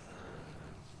 8th.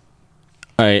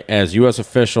 as U.S.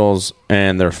 officials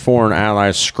and their foreign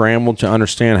allies scrambled to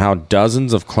understand how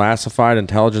dozens of classified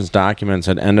intelligence documents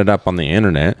had ended up on the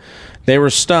internet, they were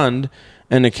stunned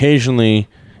and occasionally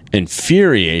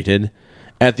infuriated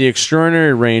at the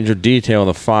extraordinary range of detail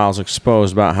the files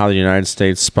exposed about how the United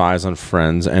States spies on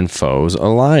friends and foes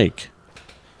alike.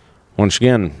 Once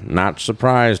again, not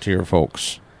surprised here,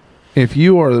 folks. If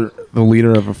you are the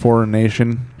leader of a foreign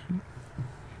nation,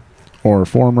 or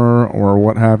former, or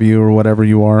what have you, or whatever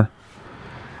you are,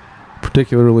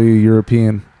 particularly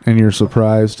European, and you're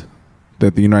surprised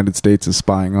that the United States is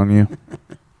spying on you,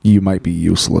 you might be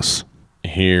useless.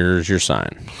 Here's your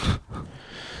sign.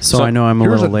 So I know I'm a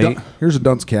little late. Here's a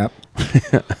dunce cap.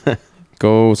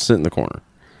 Go sit in the corner.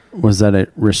 Was that a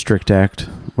Restrict Act?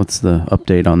 What's the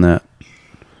update on that?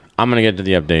 I'm going to get to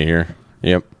the update here.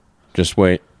 Yep. Just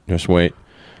wait.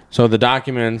 So the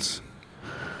documents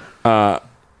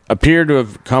appear to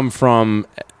have come from,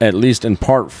 at least in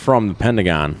part, from the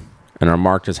Pentagon and are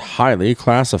marked as highly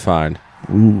classified.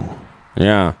 Ooh.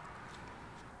 Yeah.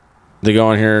 They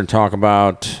go in here and talk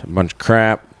about a bunch of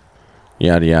crap,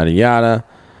 yada, yada, yada.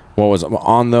 What was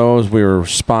on those? We were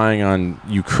spying on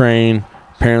Ukraine.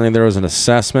 Apparently there was an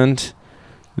assessment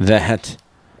that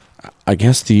I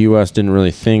guess the U.S. didn't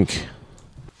really think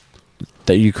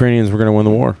that Ukrainians were going to win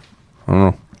the war. I don't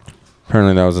know.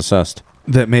 Apparently that was assessed.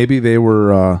 That maybe they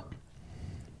were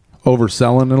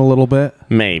overselling it a little bit?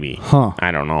 Maybe. Huh.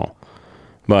 I don't know.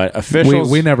 But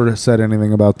officials... We never said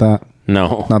anything about that.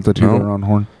 No. Not that you were on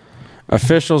horn.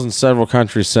 Officials in several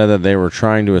countries said that they were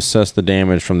trying to assess the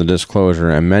damage from the disclosure,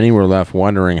 and many were left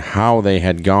wondering how they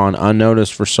had gone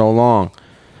unnoticed for so long.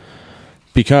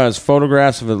 Because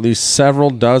photographs of at least several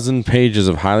dozen pages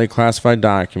of highly classified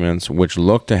documents, which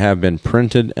looked to have been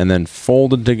printed and then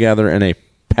folded together in a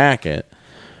packet,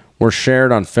 were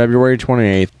shared on February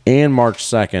 28th and March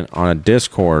 2nd on a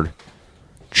Discord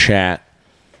chat.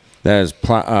 That is,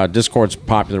 Discord's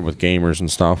popular with gamers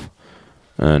and stuff.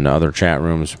 And other chat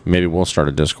rooms. Maybe we'll start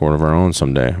a Discord of our own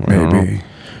someday. Maybe.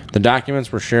 The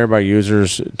documents were shared by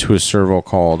users to a server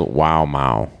called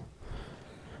WowMao.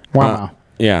 Wow.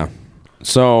 Yeah.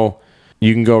 So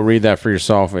you can go read that for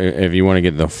yourself if you want to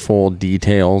get the full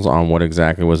details on what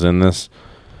exactly was in this.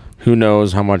 Who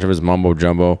knows how much of his mumbo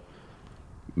jumbo.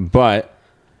 But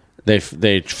they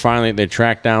finally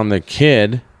tracked down the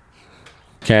kid.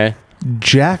 Okay.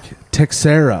 Jack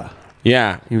Teixeira.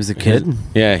 Yeah. He was a kid?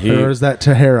 Yeah. Or is that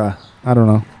Tahara? I don't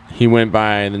know. He went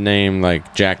by the name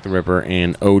like Jack the Ripper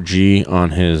and OG on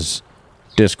his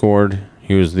Discord.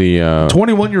 He was the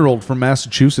 21-year-old from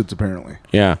Massachusetts, apparently.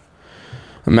 Yeah.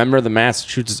 A member of the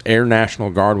Massachusetts Air National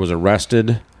Guard was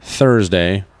arrested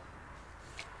Thursday,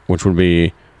 which would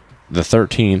be the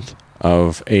 13th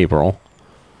of April,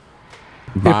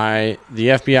 by the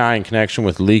FBI in connection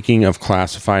with leaking of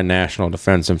classified national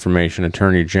defense information,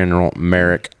 Attorney General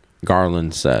Merrick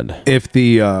Garland said. If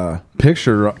the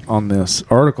picture on this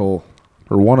article,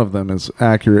 or one of them, is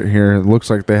accurate here, it looks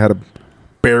like they had a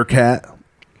Bearcat,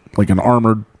 like an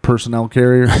armored personnel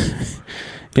carrier.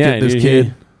 Yeah, this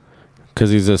kid.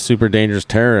 Because he's a super dangerous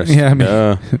terrorist. Yeah, I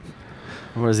mean...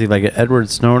 Was he like Edward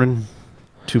Snowden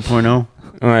 2.0?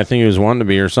 I think he was one to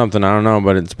be or something. I don't know.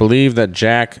 But it's believed that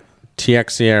Jack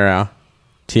Teixeira,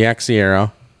 Jack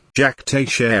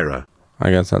Teixeira,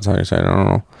 I guess that's how you say it. I don't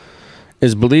know.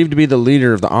 Is believed to be the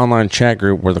leader of the online chat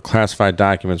group where the classified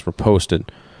documents were posted.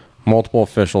 Multiple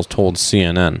officials told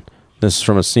CNN. This is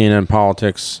from a CNN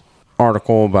Politics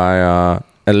article by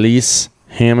Elise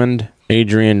Hammond,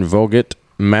 Adrian Vogt,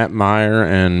 Matt Meyer,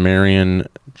 and Marion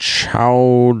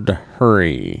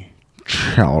Chowdhury.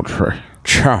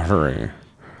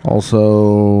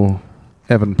 Also,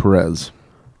 Evan Perez.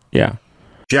 Yeah.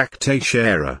 Jack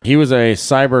Teixeira. He was a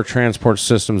cyber transport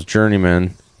systems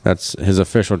journeyman. That's his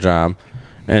official job.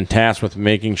 And tasked with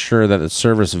making sure that the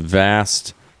service's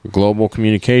vast global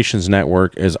communications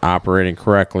network is operating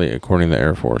correctly, according to the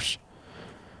Air Force.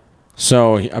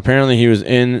 So apparently he was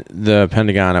in the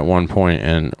Pentagon at one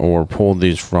point or pulled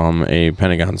these from a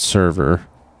Pentagon server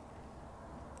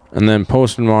and then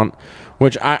posted them on,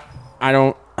 which I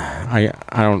don't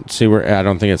see where, I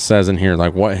don't think it says in here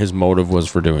like what his motive was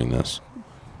for doing this.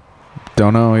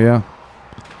 Don't know, yeah.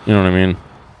 You know what I mean?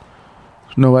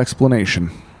 No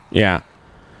explanation. Yeah.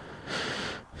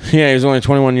 Yeah, he was only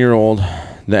 21-year-old.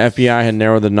 The FBI had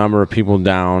narrowed the number of people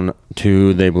down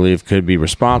to they believe could be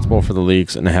responsible for the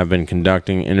leaks and have been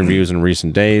conducting interviews in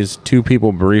recent days. 2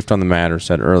 people briefed on the matter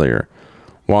said earlier.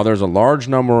 While there's a large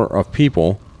number of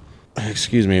people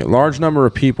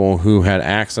who had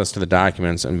access to the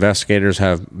documents, investigators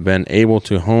have been able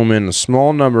to home in a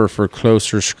small number for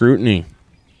closer scrutiny.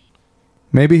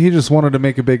 Maybe he just wanted to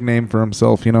make a big name for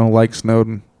himself, like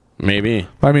Snowden. Maybe.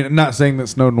 I mean, not saying that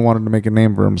Snowden wanted to make a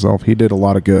name for himself. He did a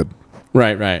lot of good.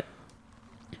 Right.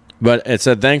 But it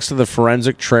said, thanks to the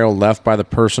forensic trail left by the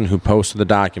person who posted the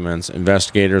documents,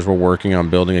 investigators were working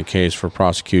on building a case for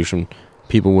prosecution.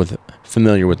 People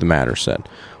familiar with the matter said.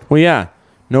 Well, yeah,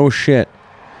 no shit.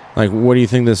 Like, what do you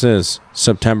think this is?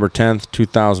 September 10th,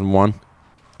 2001?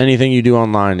 Anything you do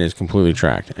online is completely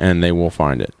tracked, and they will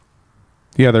find it.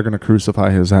 Yeah, they're going to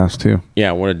crucify his ass, too.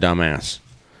 Yeah, what a dumbass.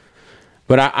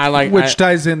 But I like... Which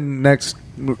ties in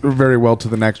very well to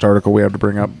the next article we have to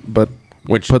bring up, but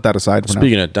put that aside for now.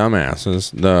 Speaking of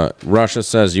dumbasses, Russia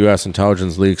says U.S.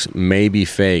 intelligence leaks may be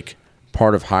fake,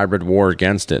 part of hybrid war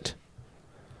against it.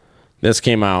 This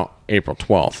came out April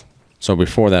 12th, so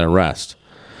before that arrest.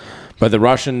 But the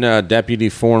Russian Deputy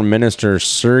Foreign Minister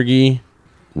Sergei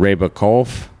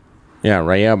Ryabkov,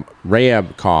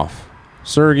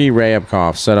 Sergei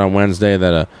Ryabkov said on Wednesday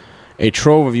that a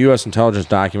trove of U.S. intelligence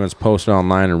documents posted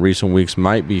online in recent weeks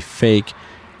might be fake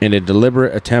in a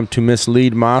deliberate attempt to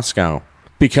mislead Moscow,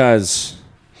 because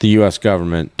the U.S.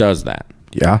 government does that.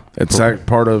 Yeah, it's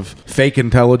part of fake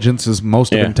intelligence is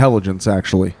most of intelligence,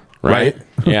 actually. Right?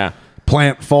 Yeah.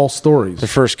 Plant false stories. The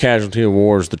first casualty of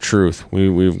war is the truth.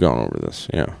 We've gone over this,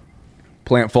 yeah.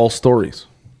 Plant false stories.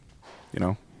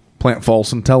 Plant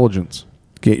false intelligence.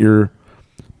 Get your...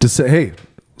 Hey,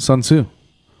 Sun Tzu.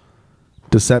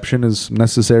 Deception is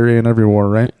necessary in every war,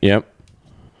 right? Yep.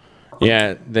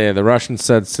 Yeah, the Russians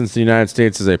said since the United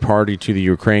States is a party to the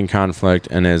Ukraine conflict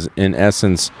and is, in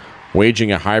essence,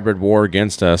 waging a hybrid war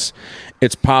against us,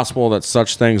 it's possible that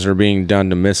such things are being done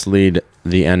to mislead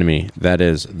the enemy, that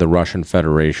is, the Russian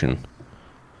Federation.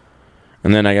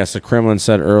 And then I guess the Kremlin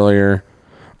said earlier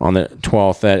on the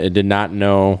 12th that it did not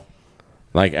know,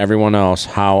 like everyone else,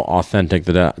 how authentic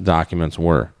the documents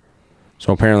were.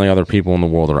 So apparently other people in the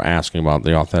world are asking about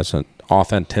the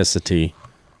authenticity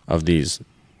of these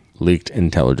leaked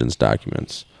intelligence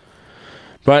documents.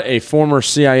 But a former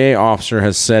CIA officer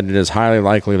has said it is highly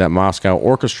likely that Moscow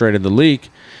orchestrated the leak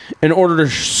in order to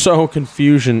sow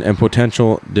confusion and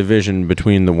potential division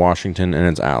between the Washington and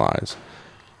its allies.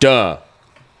 Duh.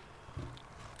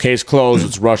 Case closed.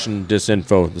 It's Russian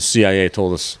disinfo. The CIA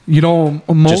told us.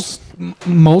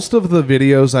 Most of the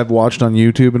videos I've watched on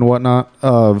YouTube and whatnot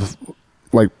of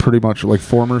pretty much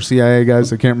former CIA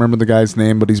guys. I can't remember the guy's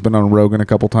name, but he's been on Rogan a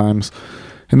couple times.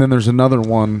 And then there's another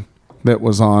one that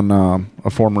was on a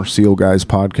former SEAL guy's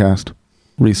podcast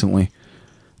recently.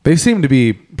 They seem to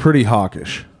be pretty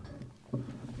hawkish.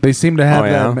 They seem to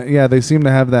have they seem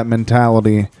to have that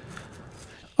mentality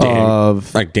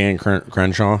of like Dan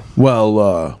Crenshaw.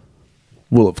 Well,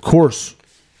 of course,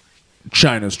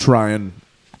 China's trying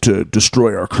to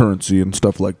destroy our currency and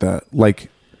stuff like that.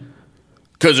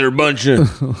 Because they're a bunch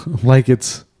of...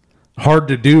 it's hard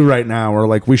to do right now, or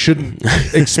we shouldn't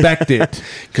expect it.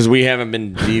 Because we haven't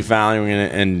been devaluing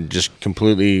it and just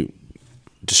completely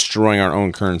destroying our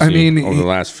own currency over the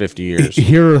last 50 years.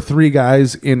 Here are three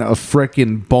guys in a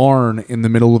frickin' barn in the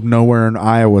middle of nowhere in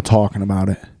Iowa talking about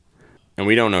it. And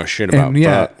we don't know shit about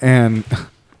and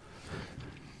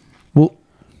well,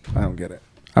 I don't get it.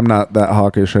 I'm not that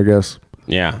hawkish, I guess.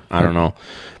 Yeah, I don't know.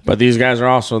 But these guys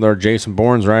are they're Jason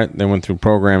Bournes, right? They went through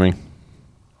training.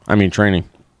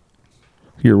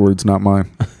 Your words, not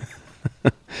mine.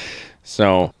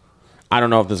 So, I don't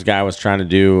know if this guy was trying to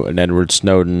do an Edward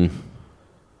Snowden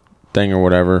thing or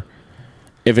whatever.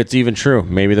 If it's even true,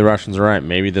 maybe the Russians are right.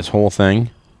 Maybe this whole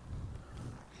thing.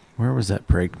 Where was that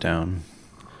breakdown?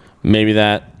 Maybe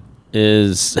that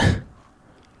is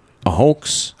a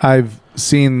hoax. I've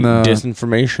seen the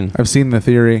disinformation. I've seen the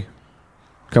theory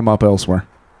come up elsewhere.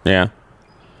 Yeah.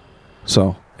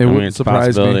 So it wouldn't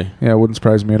surprise me. Yeah, it wouldn't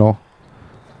surprise me at all.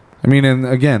 I mean, and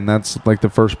again, that's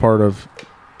the first part of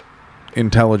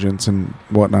intelligence and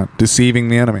whatnot, deceiving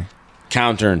the enemy.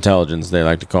 Counterintelligence, they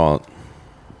like to call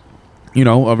it.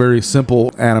 A very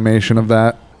simple animation of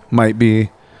that might be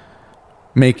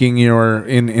making your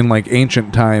in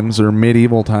ancient times or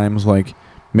medieval times,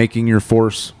 making your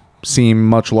force seem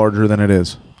much larger than it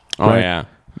is. Oh right? Yeah.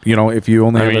 If you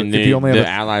only the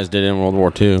Allies did it in World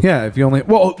War II. Yeah, if you only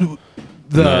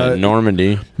the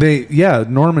Normandy.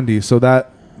 Normandy. So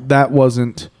that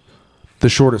wasn't the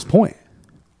shortest point,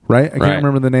 right? I can't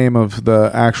remember the name of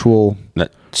the actual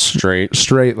straight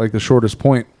the shortest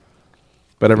point.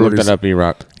 But everybody's look that up,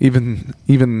 E-Rock.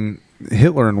 Even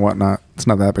Hitler and whatnot. It's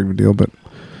not that big of a deal, but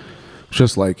it's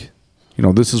just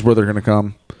this is where they're going to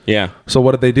come. Yeah. So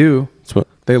what did they do?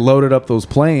 They loaded up those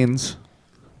planes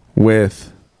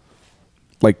with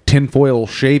tinfoil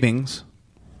shavings,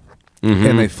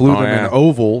 and they flew them in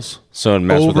ovals so it'd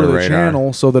mess over with the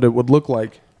channel so that it would look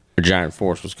like a a giant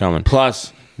force was coming.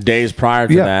 Plus, days prior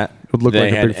to that, it would look they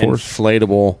like a had big force.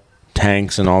 inflatable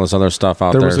tanks and all this other stuff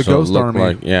out there. There was a so ghost it looked army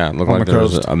like, it looked on like the there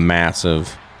was coast. a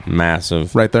massive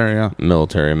right there, yeah,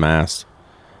 military mass.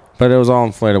 But it was all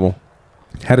inflatable.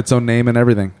 Had its own name and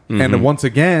everything. Mhm. And once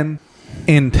again,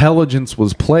 intelligence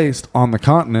was placed on the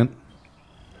continent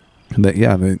that,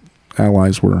 the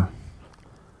Allies were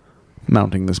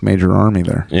mounting this major army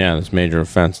there. Yeah, this major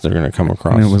offense they're going to come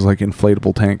across. And it was like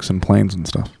inflatable tanks and planes and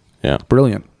stuff. Yeah.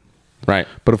 Brilliant. Right.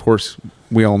 But of course,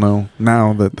 we all know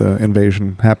now that the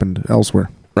invasion happened elsewhere.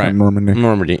 Right. In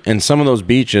Normandy. And some of those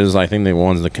beaches, I think the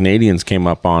ones the Canadians came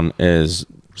up on is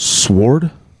Sword?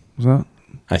 Was that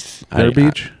their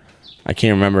beach? I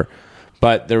can't remember.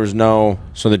 But there was no...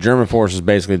 So the German forces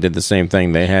basically did the same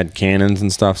thing. They had cannons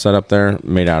and stuff set up there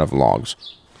made out of logs.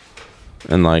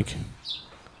 And like...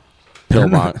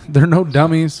 They're no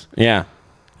dummies. Yeah.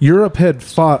 Europe had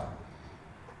fought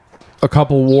a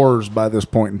couple wars by this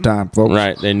point in time, folks.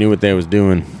 Right. They knew what they was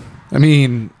doing. I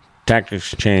mean...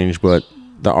 Tactics changed, but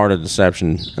the art of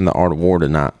deception and the art of war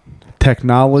did not.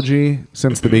 Technology,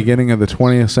 since the beginning of the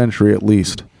 20th century at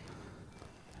least,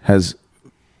 has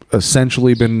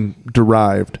essentially been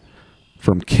derived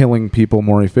from killing people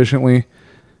more efficiently.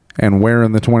 And where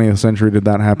in the 20th century did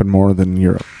that happen more than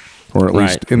Europe? Or at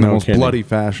least in the most bloody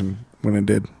fashion when it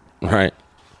did. Right.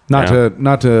 Not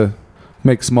to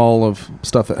make small of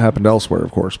stuff that happened elsewhere,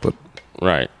 of course, but...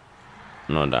 Right.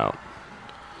 No doubt.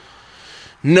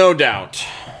 No doubt.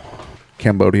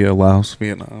 Cambodia, Laos,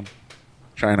 Vietnam,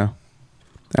 China,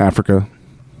 Africa.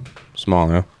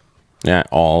 Somalia. Yeah,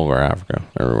 all over Africa,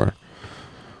 everywhere.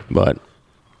 But,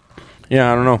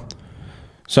 yeah, I don't know.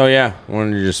 So, yeah, I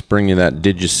wanted to just bring you that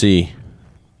Did You See?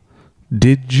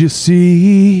 Did you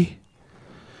see?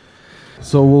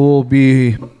 So we'll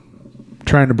be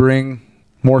trying to bring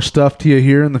more stuff to you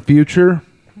here in the future.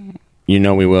 You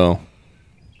know we will.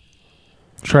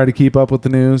 Try to keep up with the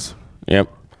news. Yep.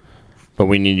 But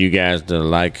we need you guys to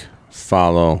like,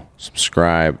 follow,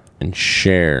 subscribe, and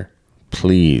share,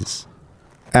 please.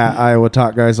 At Iowa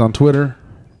Talk Guys on Twitter.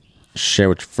 Share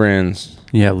with your friends.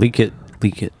 Yeah, leak it.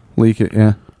 Leak it. Leak it,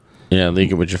 yeah. Yeah,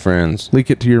 leak it with your friends. Leak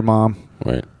it to your mom.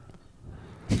 Right.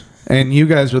 And you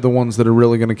guys are the ones that are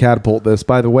really going to catapult this.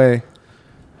 By the way,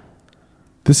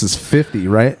 this is 50,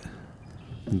 right?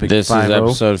 This is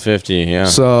episode 50, yeah.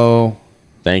 So...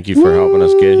 Thank you for helping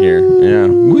us get here. Yeah.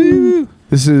 Woo!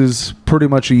 This is pretty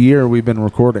much a year we've been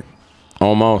recording.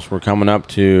 Almost. We're coming up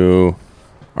to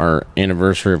our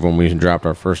anniversary of when we dropped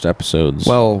our first episodes.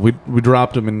 Well, we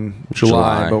dropped them in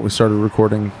July, but we started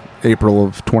recording April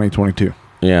of 2022.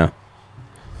 Yeah.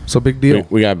 So big deal.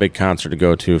 We got a big concert to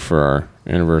go to for our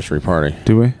anniversary party.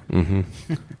 Do we? Mm-hmm.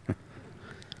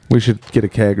 We should get a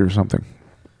keg or something.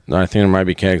 I think there might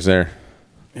be kegs there.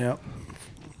 Yep.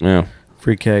 Yeah.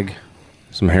 Free keg.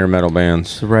 Some hair metal bands.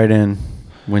 So write in.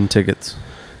 Win tickets.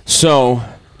 So,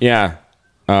 yeah.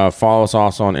 Follow us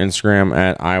also on Instagram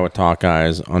at Iowa Talk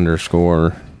Guys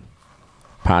 _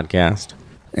 podcast.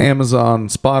 Amazon,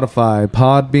 Spotify,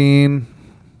 Podbean.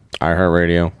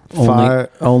 iHeartRadio.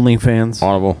 OnlyFans.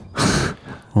 Audible.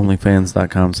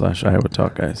 OnlyFans.com/Iowa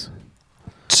Talk Guys.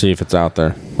 See if it's out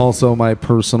there. Also, my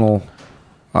personal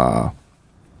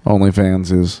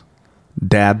OnlyFans is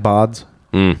Dad Bods.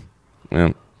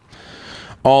 Yeah.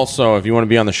 Also, if you want to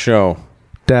be on the show,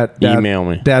 email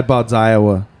me. Dadbods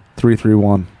Iowa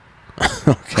 331.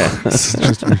 Okay.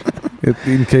 Just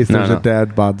in case there's a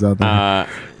Dad Bods out there.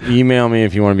 Email me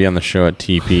if you want to be on the show at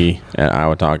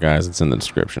TP@Iowa Talk Guys. It's in the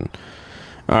description.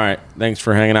 All right. Thanks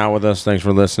for hanging out with us. Thanks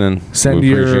for listening. Send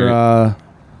your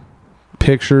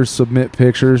pictures, submit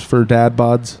pictures for Dad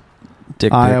Bods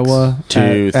Iowa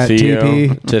to at Theo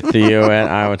TP. to Theo at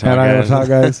Iowa Talk At Iowa Talk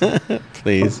Guys.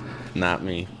 Please, not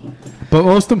me. But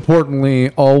most importantly,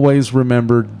 always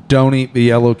remember: don't eat the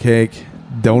yellow cake.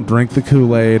 Don't drink the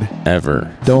Kool-Aid.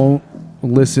 Ever. Don't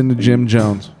listen to Jim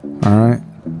Jones. All right.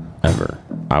 Ever.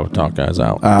 Iowa Talk Guys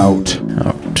out. Out.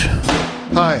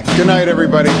 Hi. Good night,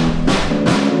 everybody.